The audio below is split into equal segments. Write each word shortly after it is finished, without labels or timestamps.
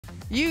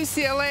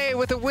UCLA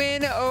with a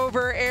win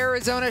over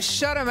Arizona,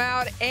 shut them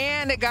out,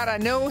 and got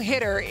a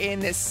no-hitter in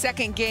the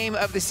second game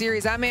of the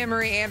series. I'm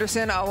Anne-Marie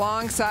Anderson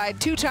alongside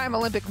two-time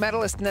Olympic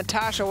medalist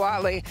Natasha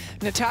Watley.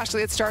 Natasha,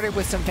 it started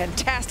with some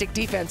fantastic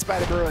defense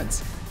by the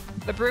Bruins.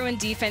 The Bruin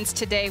defense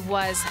today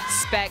was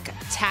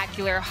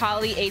spectacular.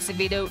 Holly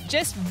Azevedo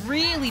just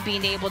really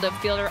being able to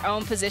field her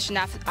own position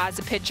as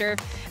a pitcher,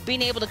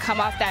 being able to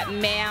come off that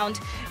mound,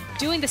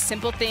 doing the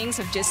simple things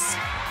of just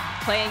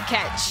playing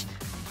catch.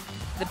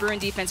 The Bruin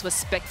defense was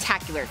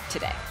spectacular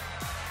today.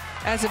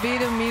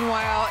 Azevedo,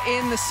 meanwhile,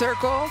 in the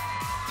circle,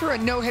 threw a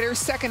no-hitter,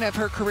 second of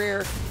her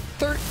career,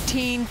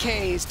 13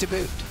 Ks to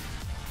boot.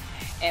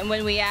 And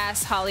when we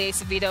asked Holly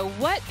Azevedo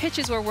what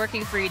pitches were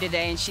working for you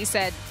today, and she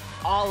said,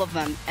 all of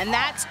them. And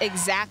that's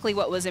exactly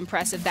what was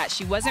impressive, that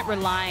she wasn't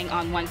relying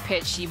on one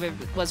pitch. She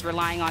was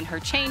relying on her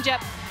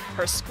changeup,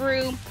 her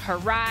screw, her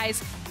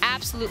rise,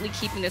 absolutely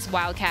keeping this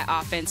Wildcat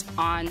offense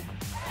on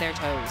their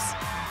toes.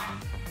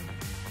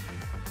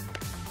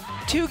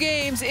 2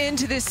 games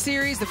into this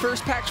series, the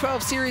first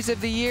Pac-12 series of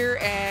the year,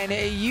 and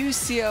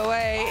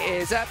UCLA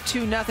is up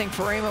 2-0.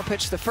 Faremo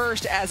pitched the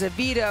first,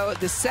 Azevedo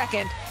the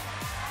second.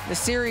 The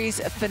series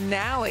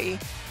finale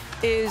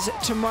is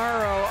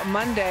tomorrow,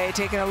 Monday.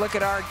 Taking a look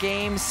at our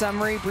game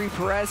summary, Bri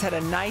Perez had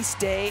a nice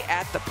day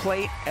at the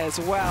plate as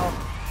well,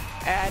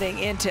 adding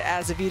into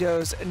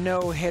Azevedo's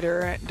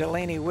no-hitter.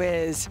 Delaney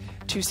Wiz,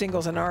 2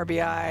 singles and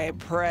RBI.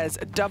 Perez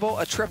a double,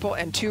 a triple,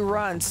 and 2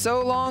 runs.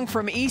 So long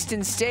from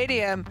Easton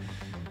Stadium.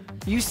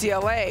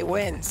 UCLA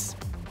wins.